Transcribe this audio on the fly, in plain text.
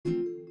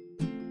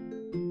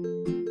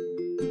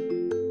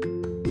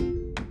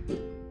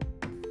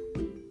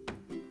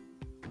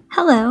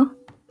Hello,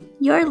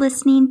 you're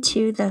listening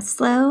to the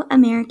Slow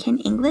American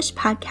English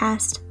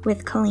Podcast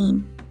with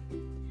Colleen.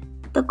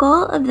 The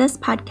goal of this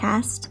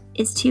podcast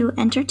is to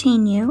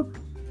entertain you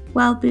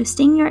while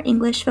boosting your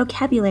English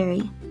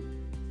vocabulary.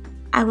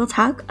 I will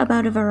talk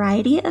about a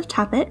variety of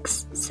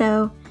topics,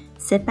 so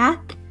sit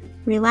back,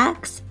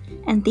 relax,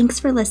 and thanks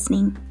for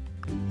listening.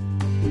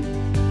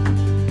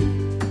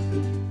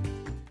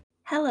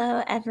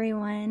 Hello,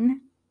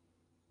 everyone.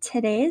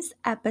 Today's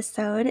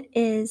episode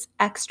is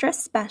extra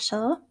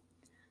special.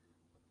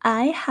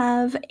 I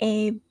have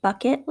a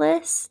bucket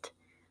list,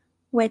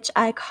 which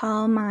I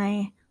call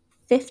my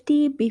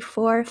 50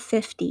 before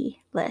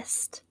 50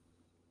 list.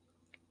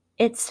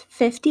 It's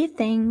 50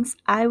 things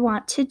I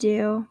want to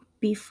do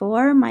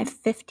before my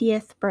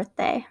 50th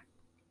birthday.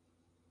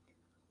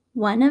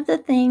 One of the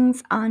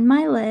things on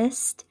my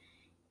list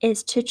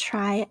is to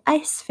try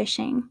ice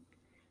fishing.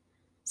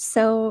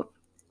 So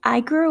I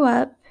grew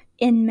up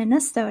in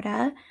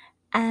Minnesota,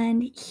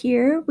 and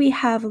here we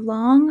have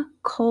long,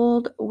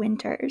 cold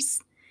winters.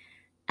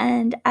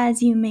 And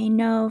as you may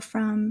know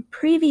from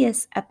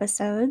previous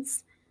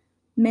episodes,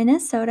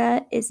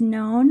 Minnesota is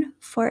known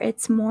for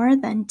its more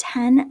than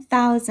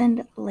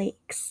 10,000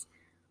 lakes.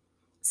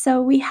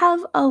 So we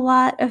have a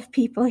lot of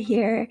people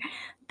here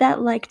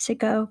that like to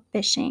go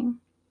fishing.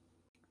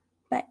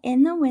 But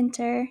in the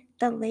winter,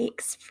 the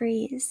lakes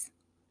freeze.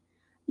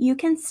 You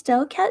can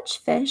still catch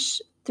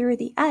fish through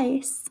the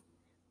ice,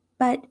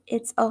 but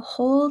it's a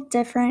whole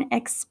different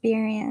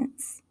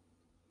experience.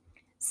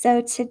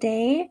 So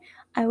today,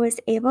 I was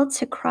able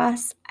to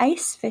cross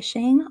ice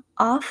fishing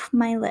off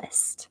my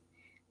list,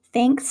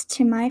 thanks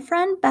to my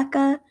friend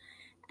Becca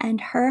and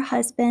her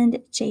husband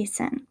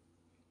Jason.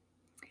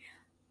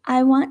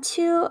 I want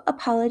to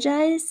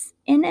apologize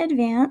in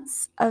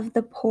advance of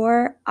the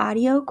poor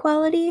audio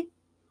quality.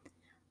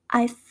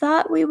 I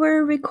thought we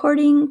were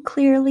recording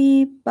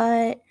clearly,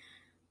 but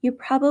you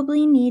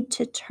probably need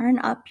to turn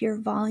up your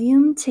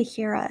volume to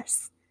hear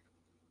us.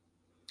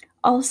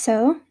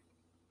 Also,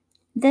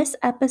 this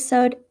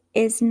episode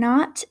is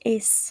not a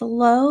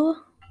slow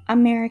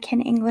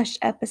American English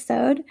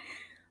episode,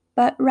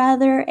 but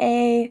rather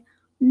a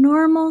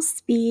normal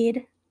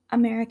speed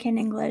American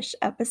English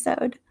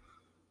episode.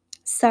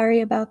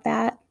 Sorry about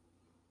that.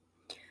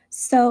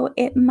 So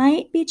it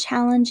might be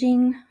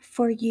challenging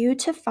for you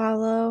to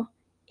follow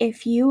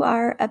if you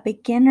are a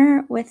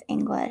beginner with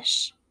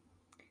English.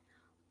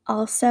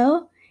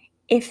 Also,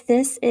 if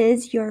this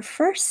is your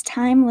first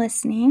time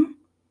listening,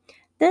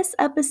 this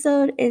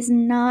episode is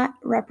not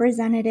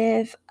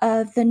representative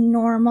of the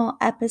normal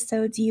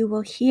episodes you will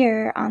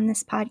hear on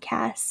this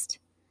podcast.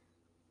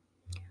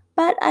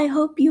 But I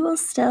hope you will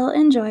still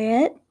enjoy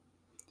it.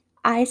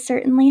 I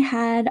certainly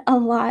had a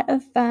lot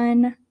of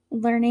fun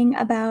learning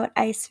about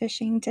ice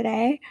fishing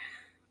today.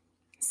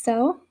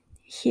 So,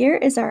 here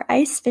is our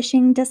ice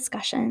fishing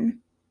discussion.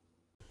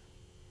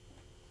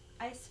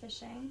 Ice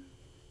fishing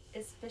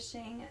is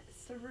fishing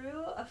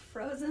through a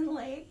frozen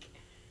lake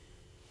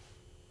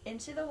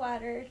into the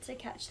water to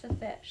catch the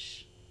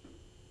fish.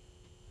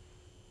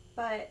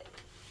 But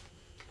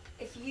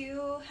if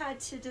you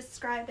had to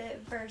describe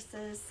it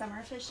versus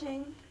summer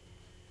fishing,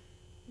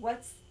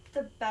 what's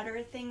the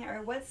better thing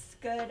or what's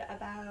good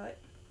about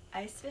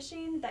ice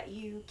fishing that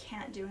you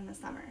can't do in the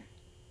summer?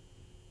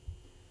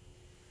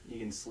 You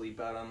can sleep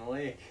out on the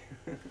lake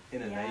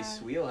in a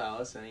nice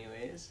wheelhouse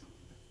anyways,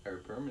 or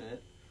permanent.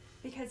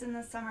 Because in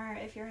the summer,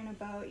 if you're in a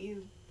boat,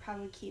 you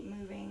probably keep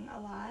moving a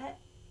lot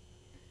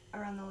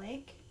around the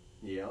lake.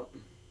 Yep.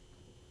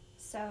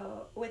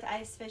 So with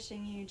ice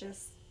fishing, you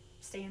just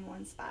stay in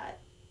one spot.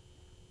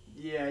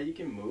 Yeah, you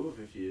can move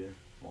if you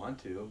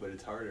want to, but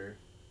it's harder.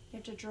 You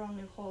have to drill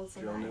new holes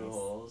in the ice. Drill new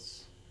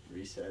holes,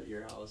 reset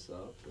your house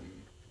up, and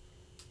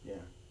yeah.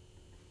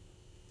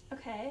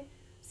 Okay,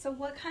 so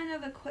what kind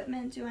of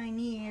equipment do I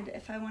need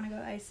if I want to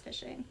go ice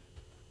fishing?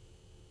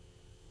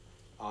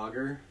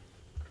 Auger.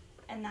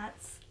 And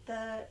that's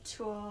the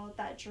tool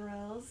that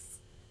drills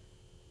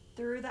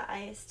through the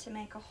ice to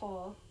make a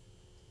hole.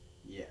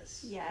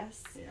 Yes.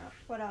 Yes. Yeah.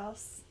 What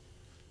else?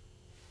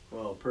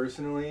 Well,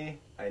 personally,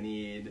 I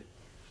need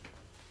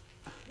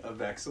a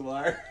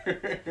Vexilar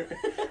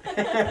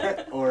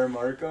or a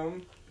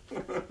Markham.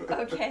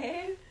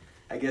 Okay.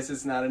 I guess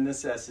it's not a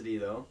necessity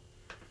though.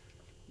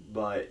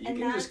 But you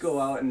can just go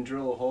out and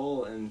drill a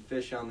hole and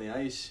fish on the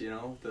ice,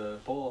 the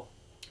pole.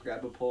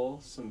 Grab a pole,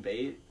 some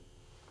bait.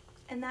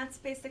 And that's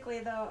basically,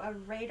 though, a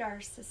radar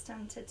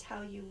system to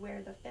tell you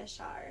where the fish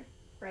are,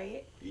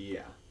 right?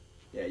 Yeah.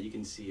 Yeah, you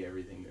can see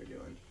everything they're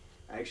doing.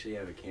 I actually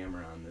have a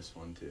camera on this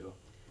one, too.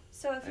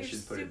 So if you're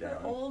super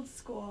old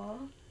school,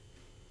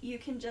 you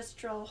can just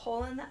drill a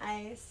hole in the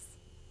ice,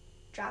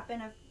 drop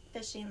in a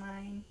fishing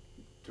line,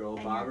 throw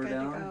a bobber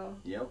down. To go.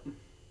 Yep.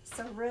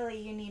 So really,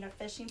 you need a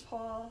fishing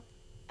pole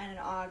and an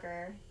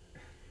auger,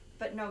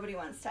 but nobody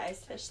wants to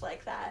ice fish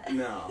like that.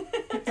 No,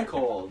 it's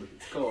cold.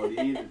 It's cold.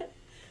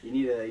 You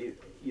need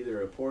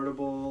either a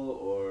portable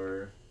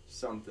or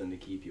something to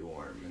keep you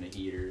warm, and a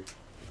heater,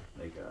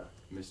 like a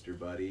Mr.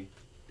 Buddy.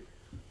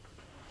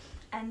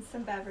 And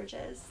some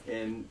beverages.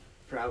 And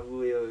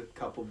probably a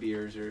couple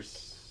beers or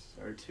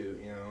two,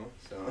 you know,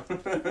 so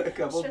a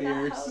couple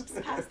beers. That helps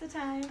pass the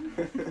time.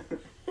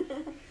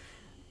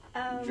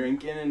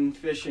 Drinking and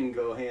fishing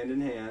go hand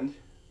in hand.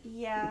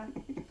 Yeah,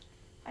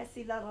 I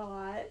see that a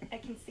lot. I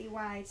can see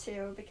why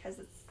too, because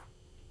it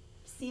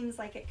seems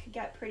like it could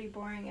get pretty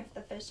boring if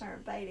the fish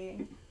aren't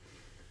biting.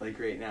 Like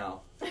right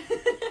now.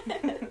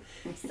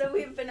 So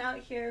we've been out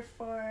here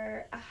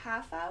for a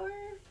half hour?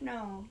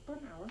 No.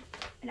 About an hour.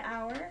 An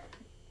hour?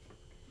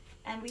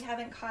 And we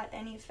haven't caught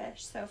any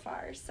fish so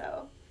far,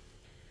 so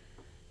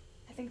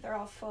I think they're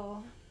all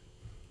full.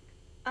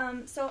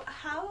 So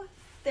how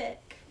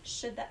thick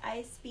should the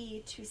ice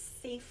be to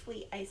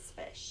safely ice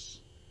fish?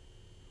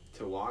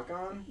 To walk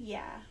on?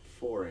 Yeah.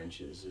 4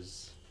 inches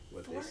is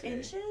what they say. 4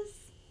 inches?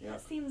 Yep.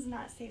 That seems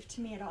not safe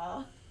to me at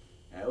all.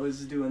 I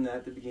was doing that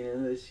at the beginning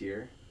of this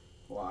year,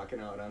 walking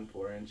out on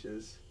 4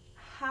 inches.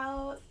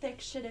 How thick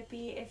should it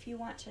be if you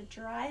want to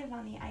drive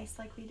on the ice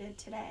like we did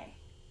today?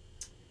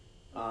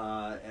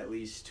 At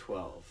least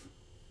 12.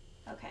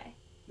 Okay.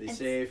 They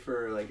say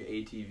for like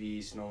ATV,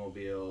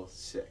 snowmobile,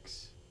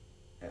 6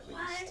 at least.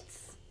 What?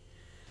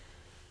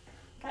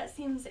 That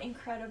seems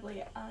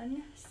incredibly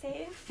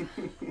unsafe.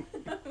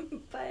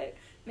 But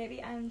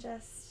maybe I'm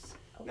just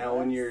now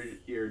when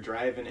you're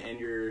driving and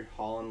you're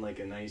hauling like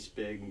a nice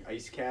big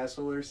ice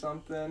castle or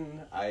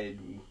something, I'd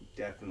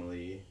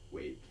definitely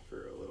wait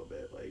for a little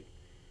bit. Like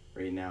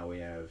right now we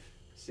have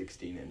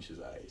 16 inches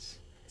ice.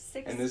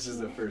 And this is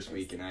the first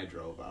weekend I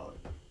drove out.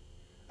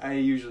 I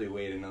usually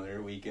wait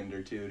another weekend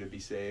or two to be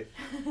safe.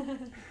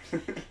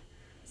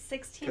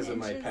 16 because of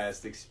my inches.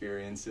 past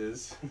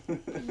experiences.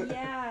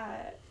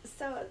 Yeah,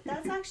 so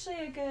that's actually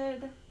a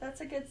good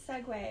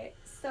segue.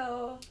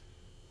 So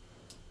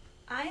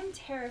I'm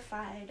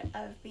terrified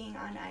of being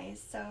on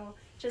ice. So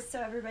just so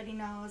everybody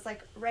knows,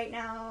 like right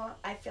now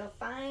I feel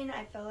fine.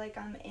 I feel like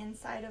I'm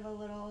inside of a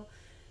little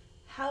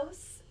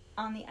house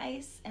on the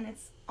ice, and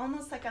it's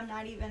almost like I'm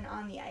not even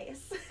on the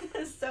ice.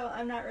 So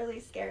I'm not really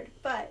scared,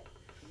 but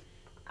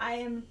I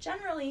am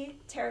generally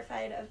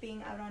terrified of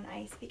being out on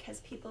ice because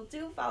people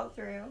do fall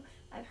through.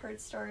 I've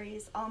heard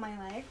stories all my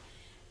life.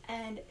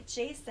 And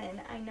Jason,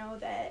 I know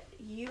that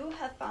you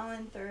have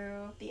fallen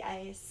through the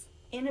ice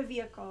in a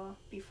vehicle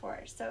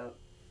before. So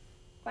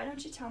why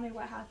don't you tell me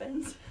what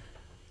happened?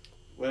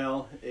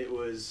 Well, it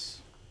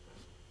was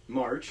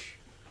March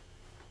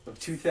of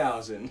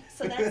 2000.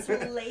 So that's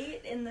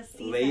late in the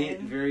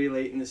season. Very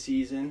late in the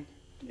season.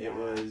 Yeah.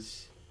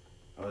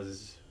 I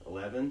was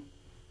 11.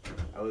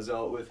 I was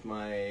out with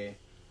my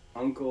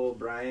uncle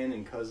Brian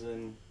and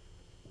cousin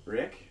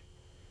Rick,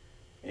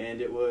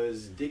 and it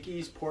was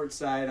Dickey's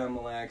Portside on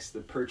Mille Lacs,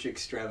 the Perch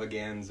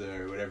Extravaganza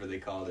or whatever they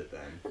called it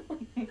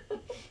then.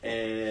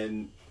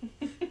 And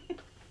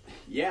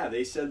yeah,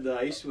 they said the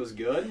ice was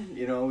good.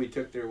 You know, we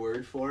took their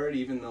word for it,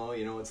 even though,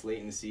 you know, it's late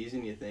in the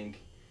season. You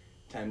think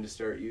time to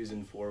start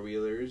using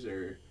 4-wheelers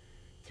or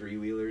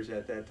 3-wheelers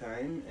at that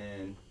time.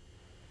 And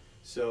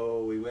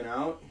so we went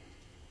out.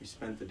 We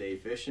spent the day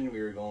fishing.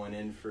 We were going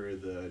in for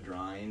the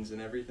drawings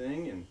and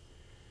everything, and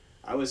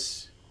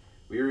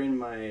we were in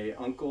my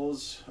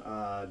uncle's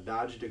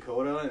Dodge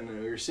Dakota, and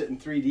we were sitting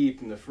 3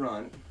 deep in the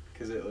front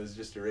because it was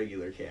just a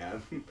regular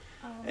cab.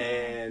 Oh.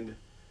 And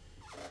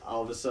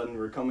all of a sudden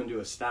we're coming to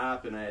a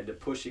stop, and I had to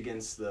push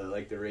against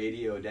the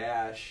radio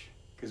dash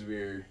because we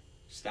were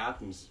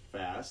stopping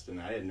fast, and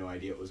I had no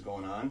idea what was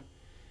going on.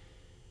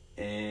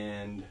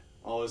 And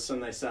all of a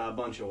sudden I saw a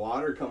bunch of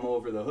water come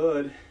over the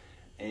hood,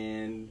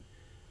 and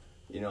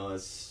you know, a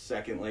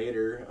second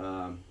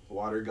later,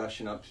 water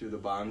gushing up through the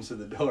bottoms of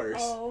the doors.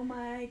 Oh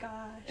my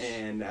gosh.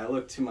 And I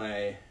looked to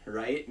my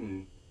right,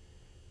 and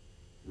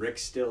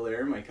Rick's still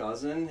there, my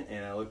cousin,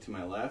 and I looked to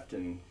my left,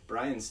 and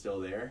Brian's still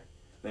there.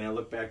 Then I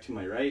look back to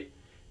my right,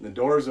 and the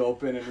door's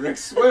open, and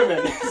Rick's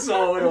swimming.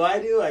 So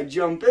what do? I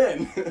jump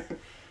in.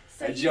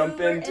 So I jump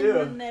in too. You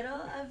were in the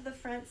middle of the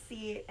front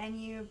seat,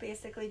 and you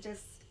basically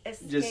just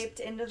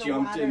escaped into the water.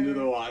 Jumped into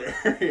the water,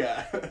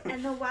 yeah.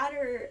 And the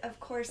water, of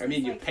course, I mean,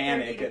 is you like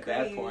panic 30 at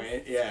that degrees.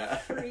 point, yeah.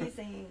 It's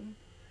freezing.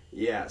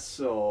 Yeah,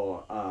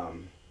 so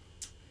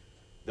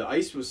the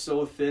ice was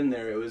so thin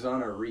there, it was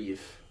on a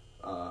reef,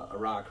 a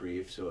rock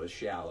reef, so it was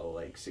shallow,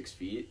 like 6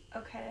 feet.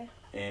 Okay.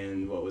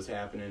 And what was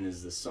happening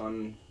is the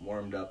sun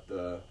warmed up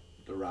the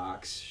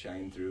rocks,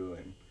 shined through,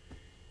 and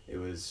it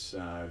was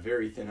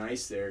very thin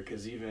ice there,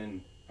 because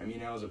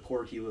I was a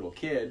porky little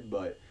kid,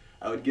 but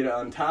I would get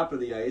on top of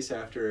the ice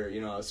after,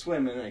 you know, I was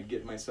swimming, I'd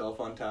get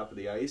myself on top of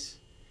the ice,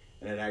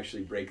 and I'd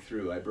actually break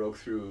through. I broke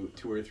through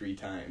 2 or 3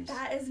 times.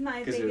 That is my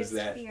biggest fear. Because it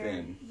was that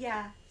thin.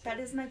 Yeah, that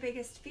is my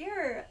biggest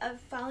fear,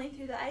 of falling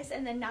through the ice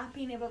and then not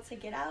being able to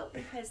get out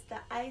because the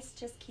ice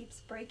just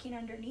keeps breaking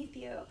underneath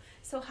you.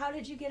 So how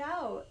did you get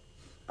out?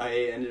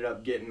 I ended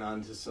up getting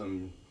onto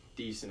some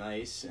decent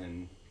ice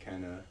and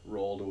kind of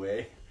rolled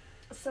away.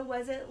 So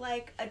was it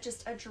like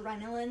just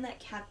adrenaline that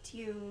kept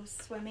you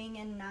swimming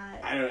and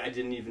not... I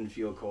didn't even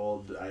feel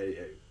cold.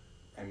 I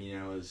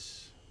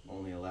was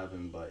only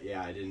 11, but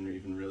yeah, I didn't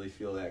even really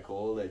feel that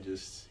cold. I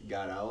just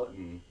got out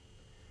and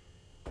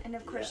And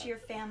of course Yeah. your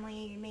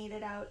family made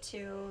it out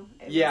too.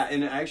 Yeah,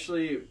 and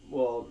actually,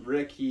 well,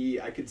 Rick,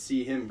 I could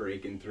see him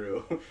breaking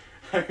through.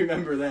 I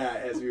remember that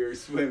as we were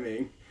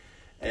swimming.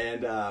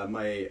 And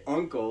my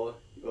uncle,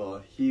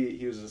 well,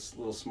 he was a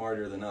little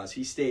smarter than us.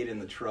 He stayed in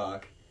the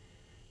truck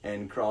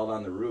and crawled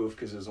on the roof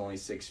because it was only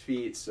 6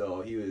 feet,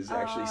 so he was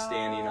actually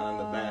standing on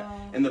the back.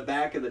 And the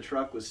back of the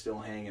truck was still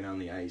hanging on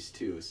the ice,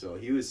 too, so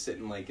he was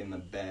sitting, like, in the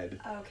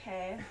bed.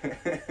 Okay.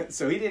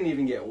 So he didn't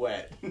even get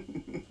wet.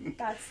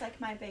 That's,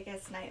 like, my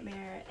biggest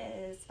nightmare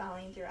is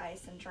falling through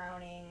ice and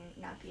drowning,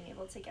 not being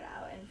able to get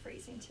out, and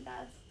freezing to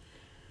death.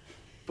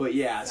 But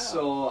yeah,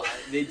 so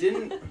they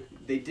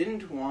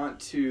didn't want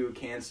to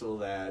cancel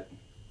that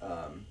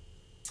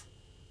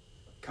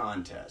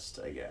contest,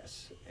 I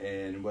guess.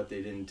 And what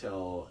they didn't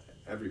tell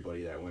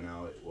everybody that went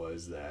out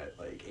was that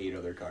like 8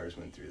 other cars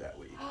went through that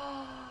week.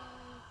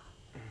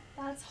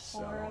 That's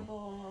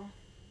horrible.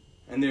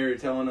 And they were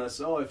telling us,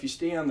 oh, if you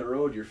stay on the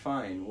road, you're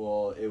fine.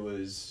 Well, it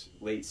was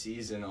late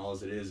season. All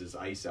it is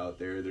ice out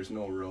there. There's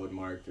no road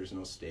mark. There's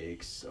no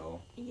stakes.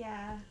 So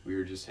yeah, we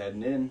were just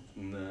heading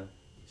in the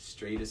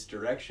straightest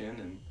direction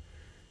and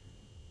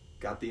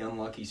got the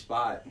unlucky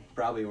spot,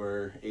 probably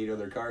where 8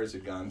 other cars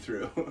had gone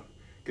through,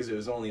 because it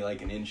was only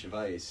like an inch of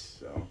ice.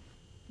 So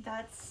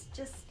that's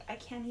just, I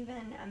can't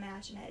even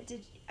imagine it.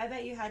 I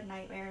bet you had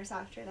nightmares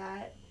after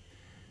that?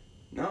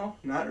 No,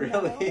 not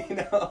really.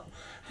 No,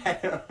 I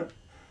don't.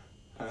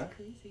 Huh? That's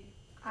crazy.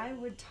 I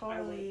would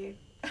totally.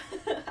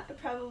 I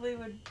probably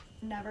would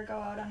never go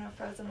out on a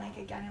frozen lake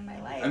again in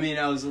my life. I mean,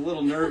 I was a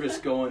little nervous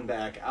going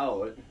back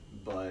out,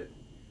 but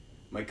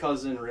my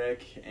cousin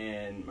Rick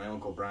and my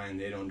uncle Brian,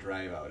 they don't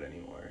drive out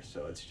anymore,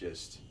 so it's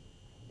just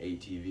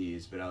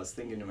ATVs. But I was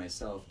thinking to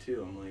myself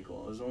too, I'm like,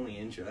 well, it was only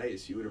an inch of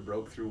ice. You would have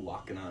broke through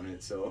walking on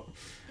it, so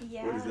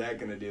yeah. What is that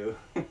gonna do?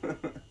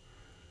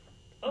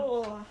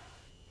 Oh.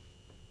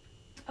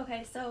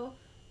 Okay, so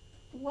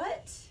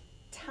what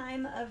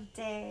time of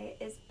day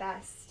is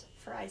best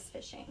for ice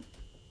fishing?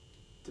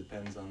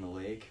 Depends on the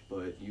lake,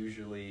 but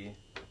usually,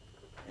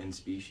 and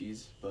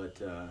species,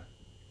 but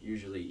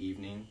usually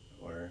evening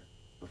or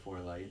before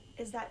light.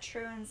 Is that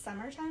true in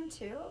summertime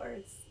too, or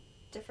it's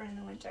different in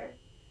the winter?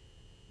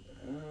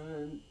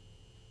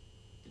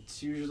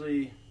 It's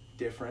usually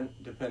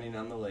different depending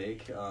on the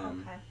lake.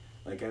 Okay.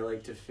 Like I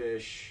like to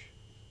fish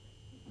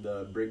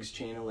the Briggs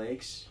chain of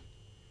lakes,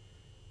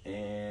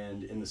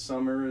 and in the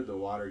summer the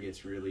water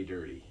gets really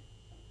dirty.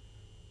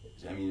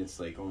 I mean, it's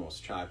like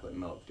almost chocolate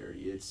milk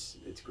dirty. It's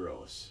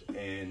gross.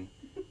 And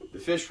the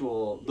fish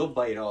they'll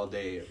bite all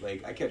day.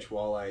 Like I catch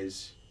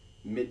walleyes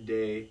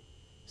midday,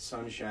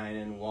 sun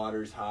shining,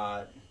 water's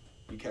hot.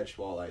 You catch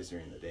walleyes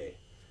during the day.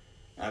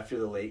 After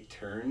the lake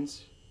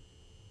turns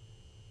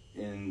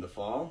in the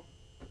fall,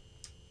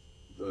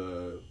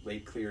 the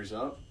lake clears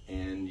up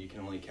and you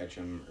can only catch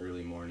them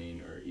early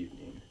morning or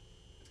evening.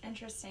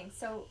 Interesting.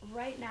 So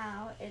right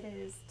now it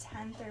is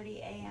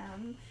 10:30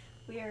 a.m.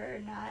 We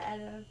are not at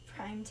a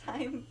prime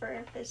time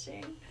for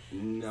fishing.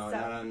 No, So-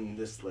 not on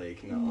this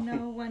lake, no.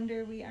 No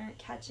wonder we aren't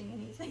catching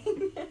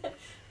anything.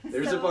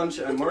 There's a bunch,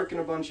 I'm marking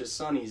a bunch of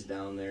sunnies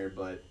down there,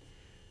 but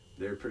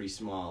they're pretty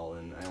small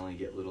and I only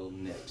get little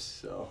nips,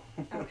 so.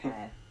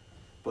 Okay.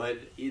 But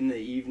in the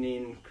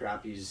evening,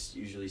 crappies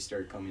usually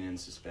start coming in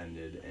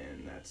suspended,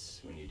 and that's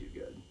when you do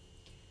good.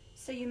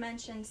 So you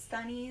mentioned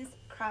sunnies,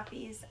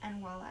 crappies,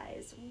 and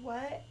walleyes.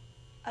 What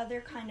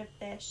other kind of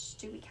fish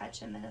do we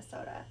catch in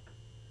Minnesota?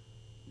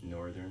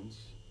 Northerns.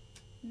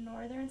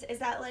 Northerns? Is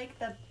that like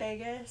the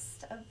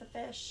biggest of the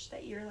fish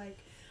that you're like,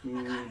 I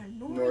got a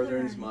northern?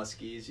 Northerns,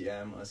 muskies,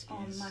 yeah, muskies.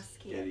 Oh, get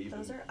muskie. even.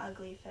 Those are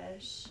ugly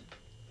fish.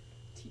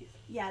 Teeth.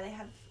 Yeah, they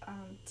have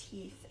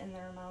teeth in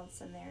their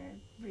mouths and they're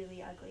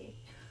really ugly.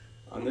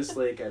 On this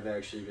lake, I've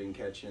actually been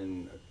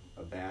catching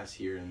a bass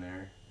here and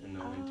there in the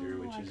winter,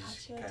 Oh, which I is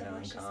caught you a kind of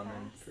delicious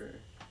uncommon bass.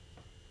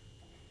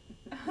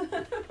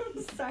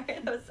 for. Sorry,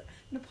 that was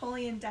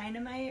Napoleon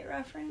Dynamite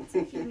reference,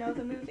 if you know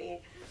the movie.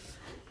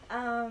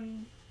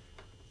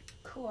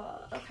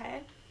 Cool,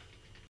 okay.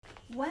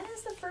 When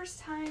is the first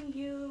time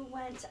you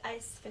went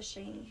ice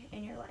fishing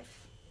in your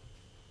life?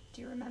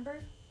 Do you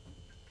remember?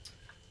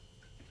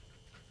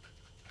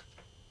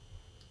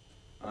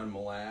 On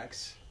Mille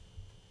Lacs,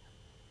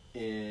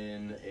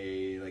 in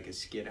a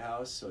skid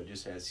house, so it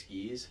just has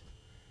skis,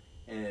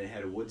 and it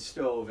had a wood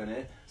stove in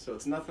it, so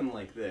it's nothing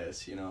like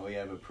this, you know, we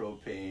have a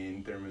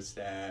propane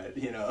thermostat,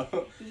 you know.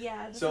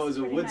 Yeah, this So it is was a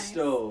pretty wood nice.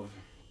 stove,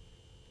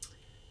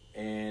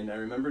 and I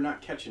remember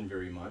not catching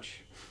very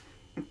much.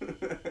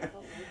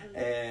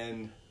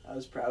 And I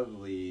was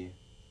probably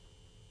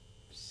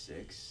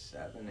 6,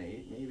 7,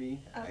 8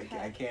 maybe. Okay.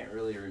 I can't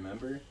really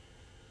remember.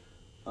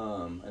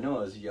 I know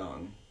I was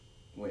young.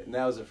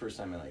 That was the first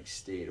time I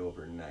stayed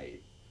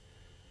overnight.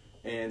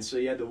 And so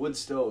you had the wood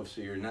stove,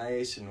 so you're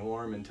nice and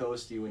warm and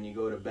toasty when you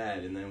go to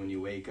bed, and then when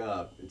you wake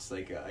up, it's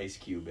like an ice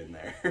cube in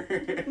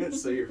there.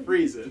 So you're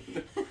freezing.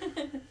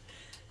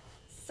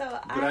 So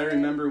But I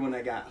remember when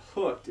I got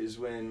hooked is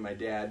when my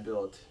dad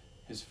built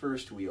his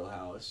first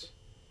wheelhouse,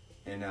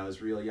 and I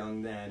was real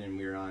young then, and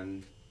we were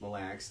on Mille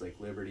Lacs,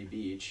 Liberty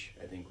Beach,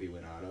 I think we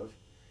went out of.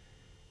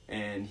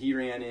 And he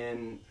ran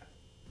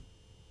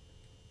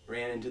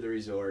into the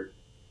resort,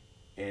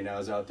 and I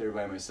was out there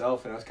by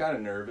myself, and I was kind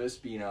of nervous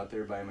being out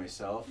there by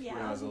myself when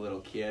I was a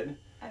little kid.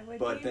 I would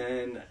But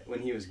then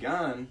when he was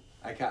gone,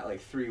 I caught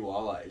like 3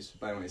 walleyes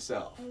by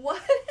myself.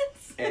 What?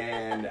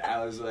 And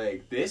I was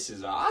like, this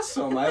is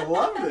awesome. I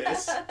love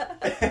this.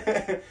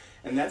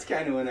 And that's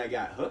kind of when I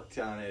got hooked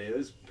on it. It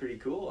was pretty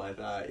cool, I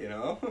thought, you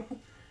know?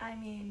 I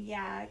mean,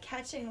 yeah,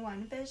 catching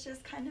one fish is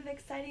kind of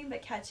exciting,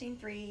 but catching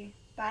 3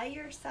 by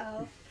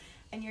yourself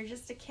and you're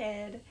just a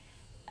kid,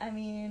 I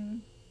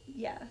mean,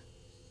 yeah,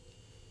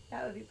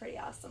 that would be pretty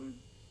awesome.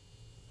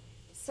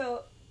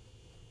 So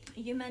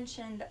you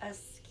mentioned a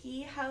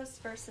ski house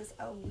versus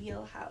a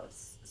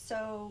wheelhouse.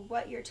 So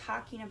what you're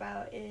talking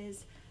about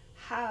is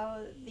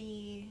how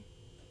the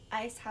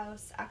ice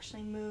house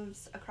actually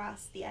moves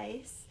across the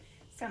ice.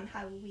 Some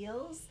have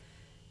wheels,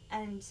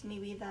 and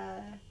maybe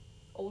the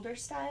older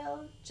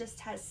style just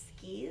has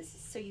skis,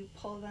 so you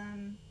pull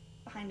them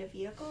behind a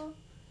vehicle.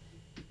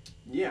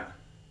 Yeah.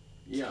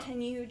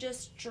 Can you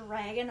just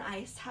drag an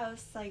ice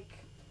house like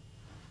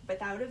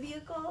without a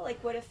vehicle?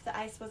 Like, what if the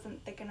ice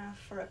wasn't thick enough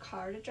for a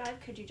car to drive?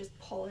 Could you just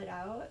pull it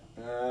out?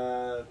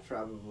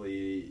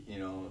 Probably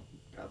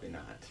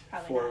not.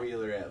 Probably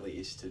 4-wheeler at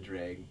least to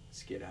drag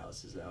skid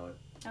houses out.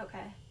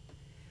 Okay.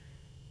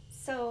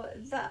 So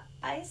the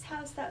ice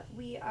house that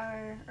we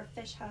are, or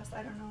fish house,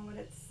 I don't know what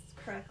it's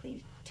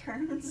correctly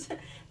termed,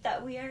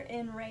 that we are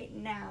in right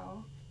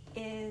now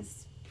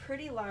is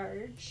pretty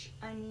large.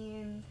 I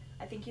mean,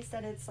 I think you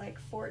said it's like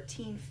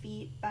 14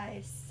 feet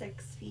by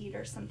 6 feet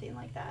or something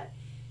like that.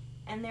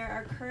 And there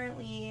are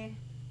currently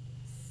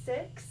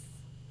 6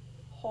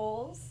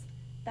 holes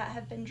that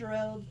have been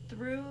drilled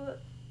through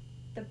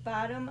the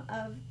bottom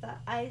of the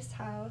ice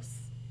house.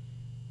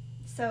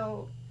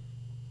 So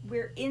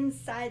we're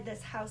inside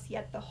this house,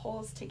 yet the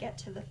holes to get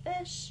to the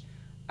fish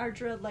are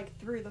drilled like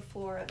through the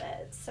floor of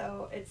it.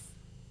 So it's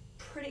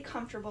pretty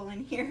comfortable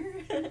in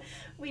here.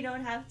 We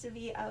don't have to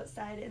be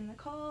outside in the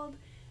cold.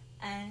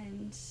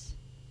 And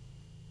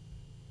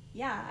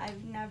yeah,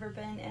 I've never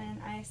been in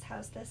an ice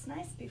house this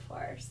nice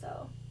before.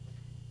 So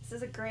this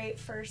is a great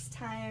first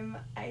time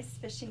ice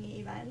fishing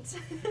event.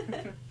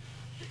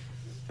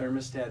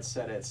 Thermostat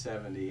set at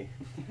 70.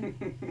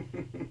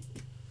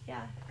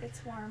 Yeah,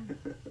 it's warm.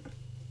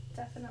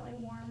 Definitely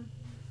warm.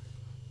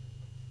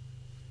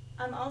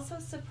 I'm also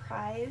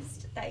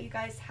surprised that you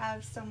guys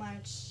have so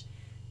much,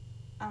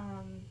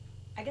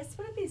 I guess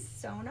would it be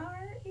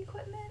sonar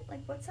equipment?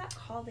 Like, what's that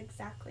called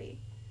exactly?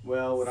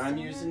 Well, what I'm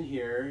Sonar? using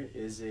here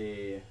is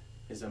a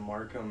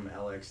Markham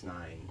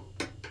LX9.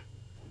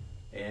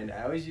 And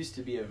I always used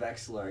to be a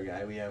Vexilar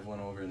guy. We have one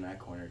over in that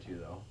corner too,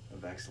 though, a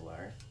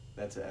Vexilar.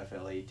 That's a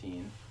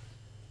FL18.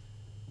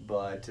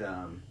 But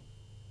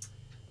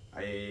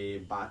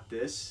I bought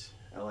this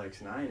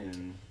LX9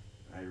 and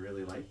I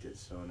really liked it,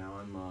 so now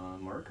I'm a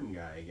Markham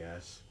guy, I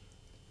guess.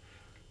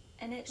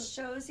 And it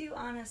shows you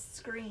on a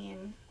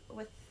screen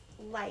with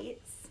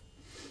lights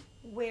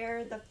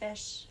where the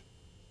fish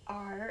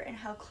are and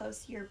how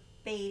close your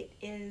bait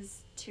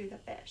is to the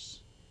fish.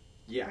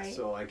 Yeah, right?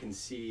 So I can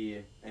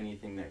see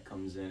anything that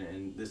comes in,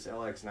 and this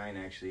LX9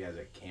 actually has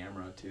a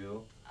camera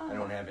too. Oh. I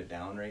don't have it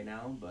down right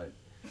now, but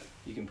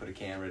you can put a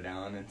camera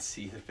down and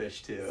see the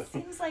fish too.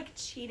 Seems like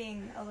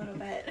cheating a little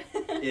bit.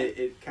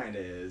 It kind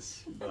of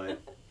is, but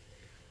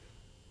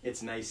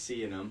it's nice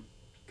seeing them.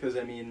 Because,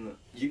 I mean,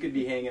 you could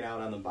be hanging out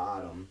on the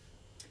bottom,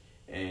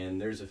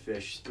 and there's a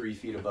fish 3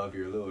 feet above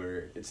your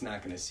lure. It's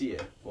not going to see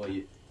it. Well,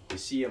 you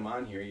see him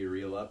on here, you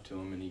reel up to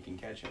him, and you can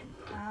catch him.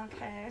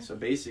 Okay. So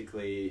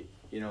basically,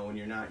 when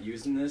you're not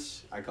using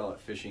this, I call it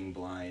fishing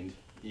blind.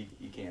 You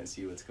can't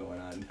see what's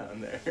going on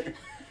down there.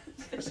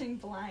 Fishing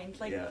blind,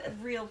 like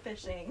real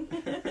fishing.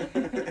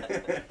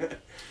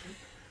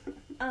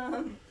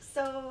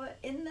 So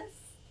in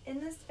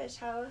this fish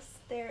house,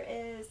 there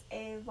is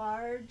a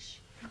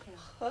large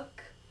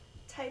hook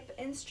type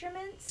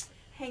instrument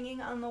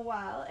hanging on the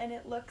wall, and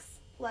it looks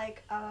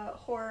like a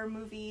horror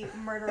movie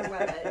murder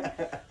weapon.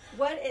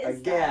 What is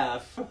a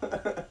gaff?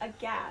 A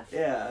gaff.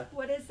 Yeah.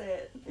 What is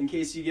it? In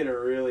case you get a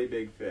really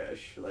big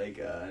fish, like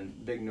a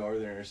big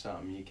northern or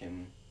something, you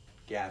can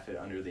gaff it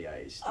under the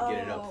ice to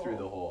get it up through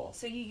the hole.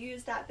 So you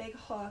use that big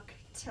hook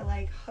to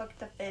like hook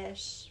the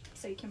fish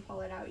so you can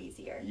pull it out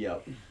easier.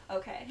 Yep.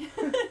 Okay.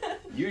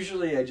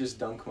 Usually I just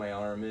dunk my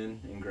arm in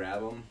and grab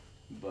them,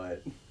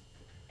 but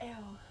Ew.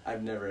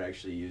 I've never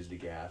actually used a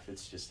gaff.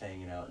 It's just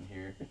hanging out in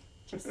here.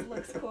 Just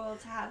looks cool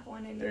to have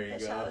one in There your you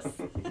fish go. house.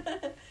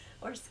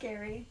 Or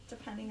scary,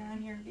 depending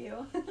on your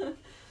view.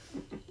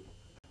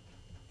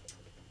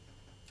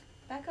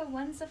 Becca,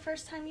 when's the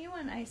first time you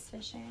went ice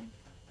fishing?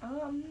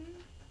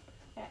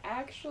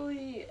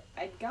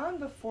 I'd gone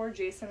before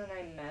Jason and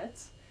I met,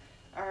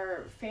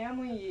 our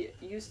family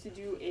used to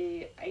do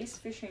a ice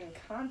fishing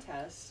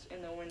contest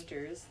in the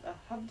winters. The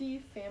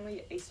Hovde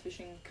Family Ice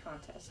Fishing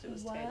Contest, it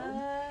was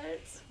titled.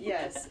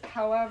 Yes.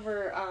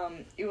 However,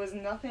 it was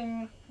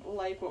nothing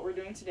like what we're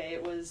doing today.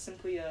 It was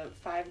simply a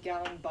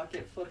 5-gallon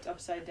bucket flipped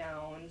upside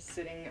down,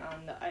 sitting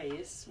on the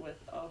ice with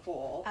a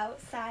hole.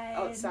 Outside.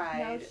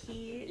 No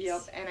heat.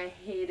 Yep, and I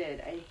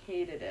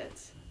hated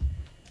it.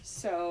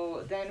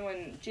 So then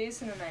when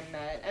Jason and I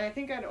met, and I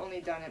think I'd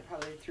only done it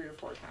probably 3 or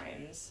 4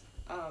 times,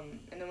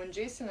 and then when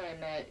Jason and I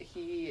met,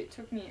 he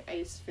took me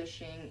ice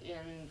fishing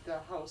in the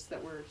house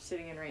that we're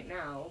sitting in right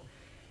now,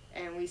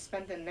 and we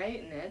spent the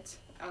night in it,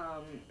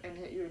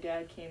 and your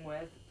dad came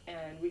with,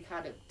 and we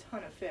caught a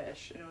ton of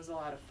fish, and it was a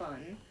lot of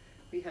fun.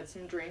 We had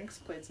some drinks,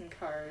 played some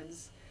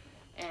cards,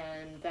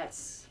 and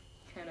that's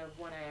kind of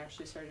when I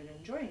actually started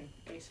enjoying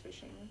ice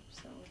fishing.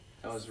 So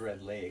That was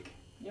Red Lake.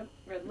 Yep,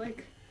 Red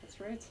Lake,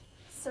 that's right.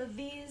 So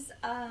these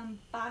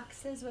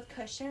boxes with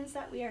cushions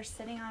that we are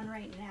sitting on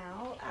right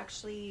now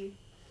actually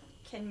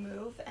can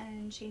move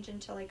and change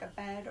into like a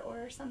bed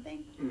or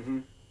something? Mm-hmm.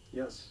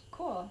 Yes.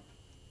 Cool.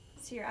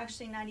 So you're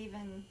actually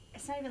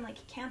it's not even like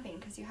camping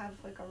because you have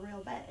like a real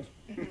bed.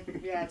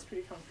 Mm-hmm. Yeah, it's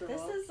pretty comfortable.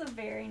 This is a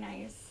very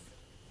nice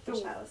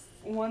fish house.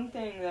 One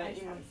thing that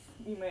Nice house.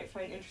 you might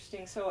find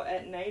interesting, so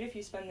at night if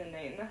you spend the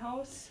night in the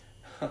house,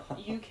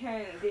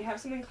 they have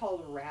something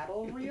called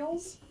rattle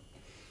reels,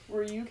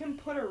 where you can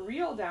put a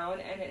reel down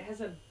and it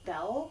has a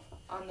bell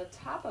on the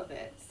top of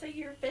it. So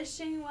you're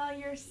fishing while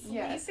you're sleeping?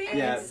 Yes, and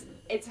Yeah.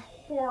 it's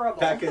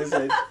horrible.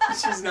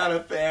 She's not a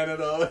fan of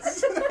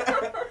those.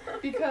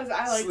 Because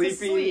I like sleeping to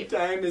sleep.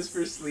 time is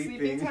for sleeping.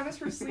 Sleeping time is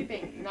for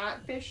sleeping,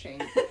 not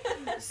fishing.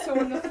 So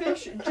when the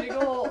fish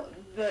jiggle,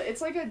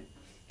 it's like a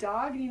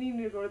dog needing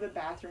to go to the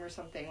bathroom or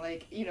something.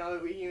 Like,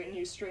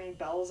 you string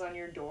bells on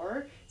your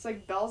door. It's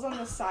like bells on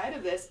the side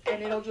of this,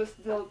 and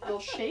they'll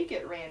shake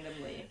it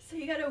randomly. So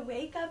you gotta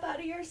wake up out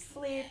of your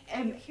sleep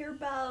and you hear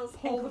bells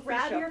pull the and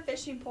grab fish up. your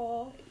fishing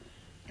pole.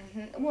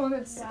 Mm-hmm. Well,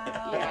 it's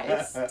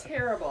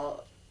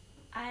terrible.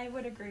 I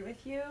would agree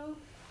with you.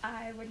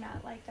 I would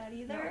not like that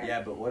either.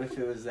 Yeah, but what if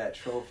it was that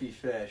trophy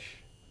fish?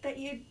 That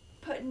you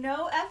put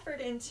no effort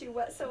into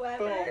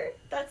whatsoever. Boom.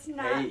 That's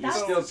not.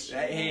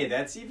 Hey,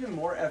 that's even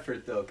more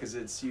effort though, because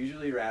it's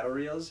usually rattle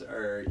reels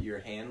or your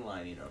hand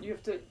lining them. You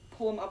have to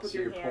pull them up with so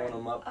your you're hand.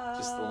 pulling them up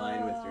just the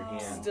line with your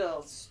hand.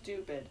 Still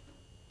stupid.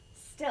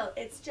 Still,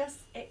 it's just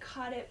it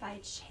caught it by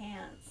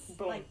chance.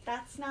 Boom. Like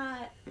that's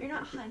not. You're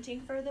not hunting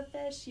for the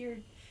fish.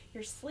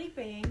 You're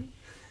sleeping,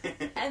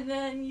 and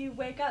then you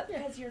wake up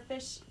because your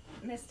fish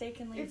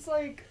mistakenly It's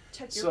like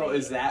took your So bait.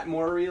 is that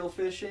more real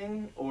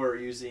fishing or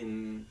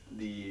using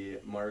the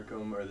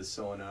Markham or the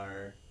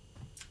sonar?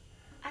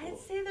 I'd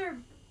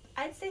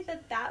say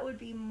that would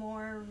be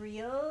more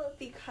real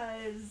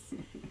because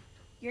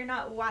you're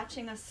not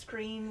watching a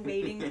screen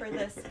waiting for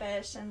this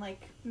fish and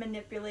like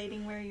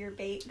manipulating where your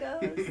bait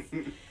goes.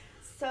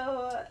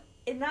 So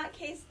in that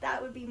case,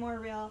 that would be more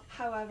real.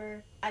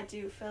 However, I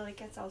do feel like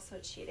it's also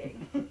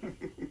cheating.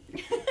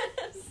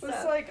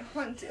 It's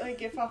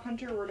like if a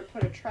hunter were to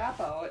put a trap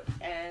out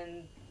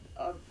and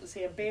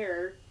say a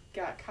bear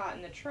got caught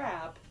in the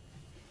trap.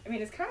 I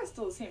mean, it's kind of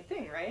still the same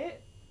thing, right?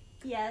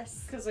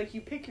 Yes. Because like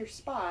you pick your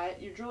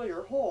spot, you drill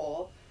your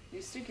hole,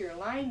 you stick your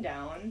line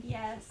down.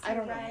 Yes. I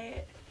don't know.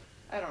 Right.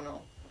 I don't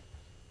know.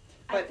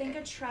 I But- think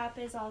a trap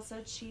is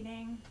also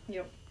cheating.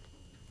 Yep.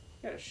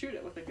 You gotta shoot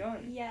it with a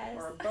gun. Yes.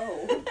 Or a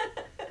bow.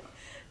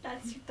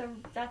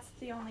 That's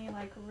the only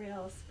like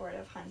real sport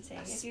of hunting.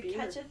 A If you spear.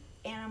 catch an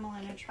animal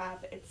in a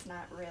trap, it's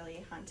not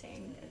really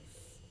hunting.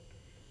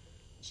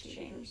 It's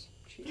cheating.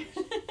 Cheaters.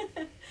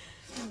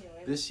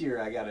 Anyway. This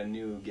year I got a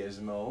new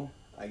gizmo.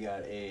 I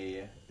got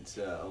it's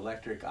a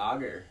electric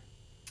auger,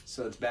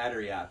 so it's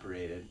battery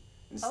operated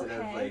instead of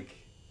Okay. like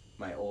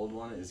my old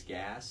one is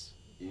gas.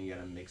 You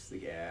gotta mix the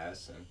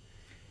gas and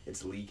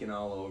it's leaking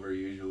all over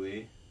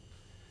usually.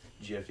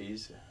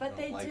 Jiffies. But I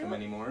they don't like do- them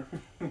anymore.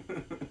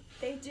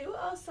 They do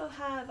also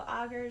have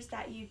augers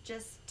that you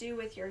just do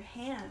with your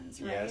hands,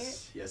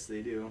 right? Yes,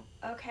 they do.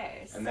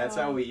 Okay. And that's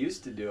so- how we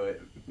used to do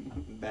it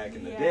back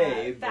in the Yeah,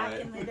 day. Back but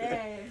in the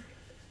day.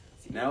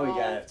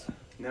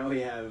 now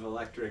we have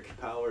electric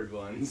powered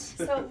ones.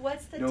 So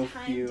what's the No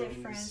time fumes.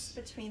 difference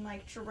between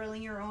like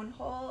drilling your own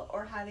hole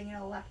or having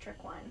an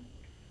electric one?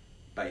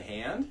 By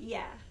hand?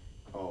 Yeah.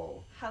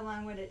 Oh, How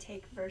long would it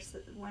take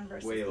versus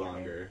way the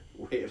longer.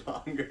 Way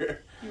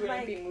longer. You wouldn't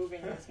Like- be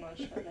moving as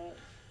much, I bet. other?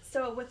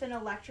 So with an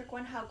electric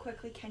one, how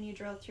quickly can you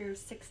drill through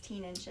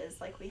 16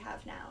 inches like we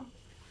have now?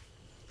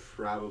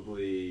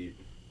 Probably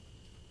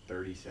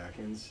 30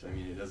 seconds. I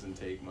mean, it doesn't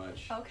take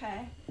much.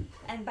 Okay.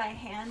 And by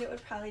hand, it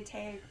would probably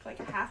take like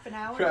a half an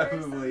hour or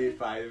Probably something?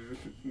 5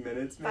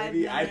 minutes, 5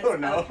 maybe. I minutes,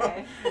 don't know.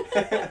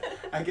 okay.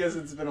 I guess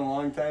it's been a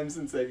long time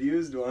since I've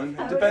used one.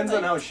 I It would depends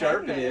on like how 10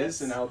 sharp it minutes.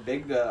 is and how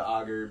big the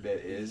auger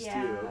bit is,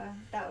 yeah, too.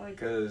 that would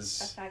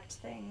Because, affect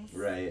things.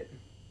 right.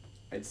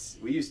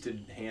 We used to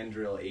hand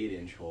drill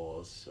 8-inch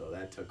holes, so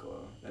that took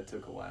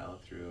a while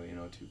through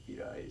 2 feet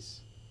of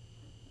ice.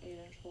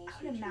 8-inch holes.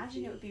 I would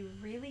imagine it would be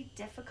really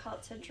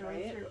difficult to drill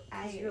Right? through 'Cause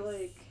ice. you're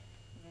like,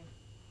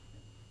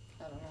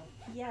 I don't know.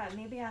 Yeah,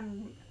 maybe I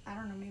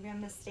don't know, maybe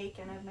I'm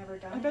mistaken. I've never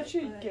done it. I bet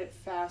you but... get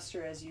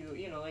faster as you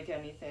like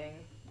anything.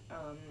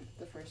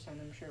 The first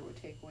time I'm sure it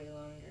would take way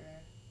longer.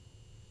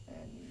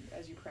 And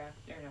as you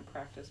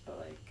practice, but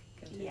like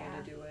continue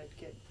to do it,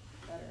 get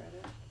better at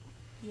it.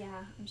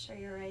 Yeah, I'm sure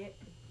you're right.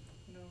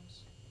 Who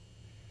knows?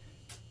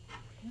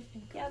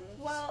 Yep.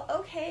 Well,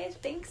 okay.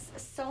 Thanks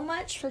so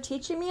much for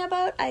teaching me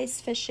about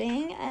ice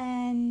fishing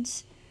and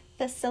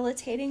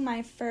facilitating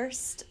my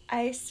first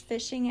ice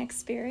fishing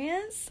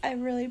experience. I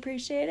really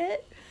appreciate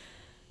it.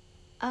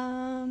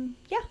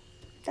 Yeah,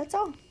 that's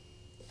all.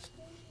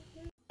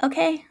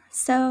 Okay,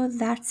 so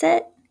that's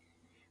it.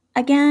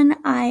 Again,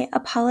 I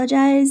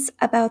apologize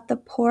about the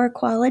poor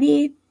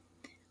quality.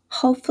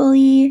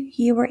 Hopefully,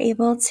 you were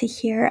able to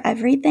hear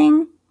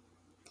everything.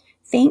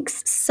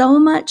 Thanks so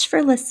much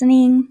for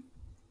listening,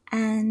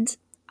 and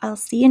I'll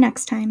see you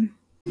next time.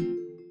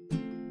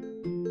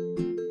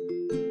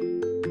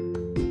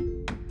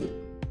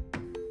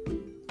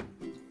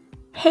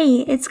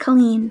 Hey, it's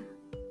Colleen.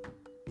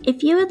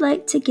 If you would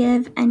like to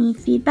give any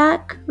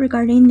feedback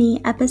regarding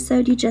the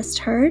episode you just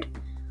heard,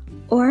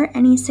 or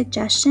any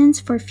suggestions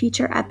for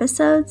future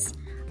episodes,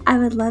 I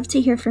would love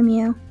to hear from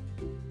you.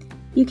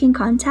 You can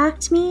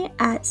contact me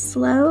at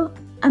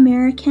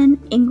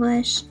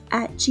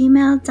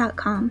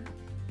slowamericanenglish@gmail.com.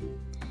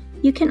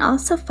 You can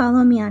also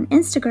follow me on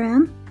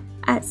Instagram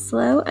at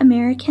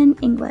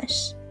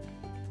slowamericanenglish.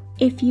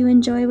 If you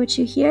enjoy what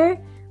you hear,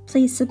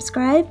 please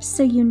subscribe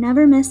so you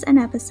never miss an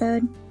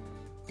episode.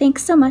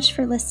 Thanks so much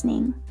for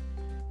listening.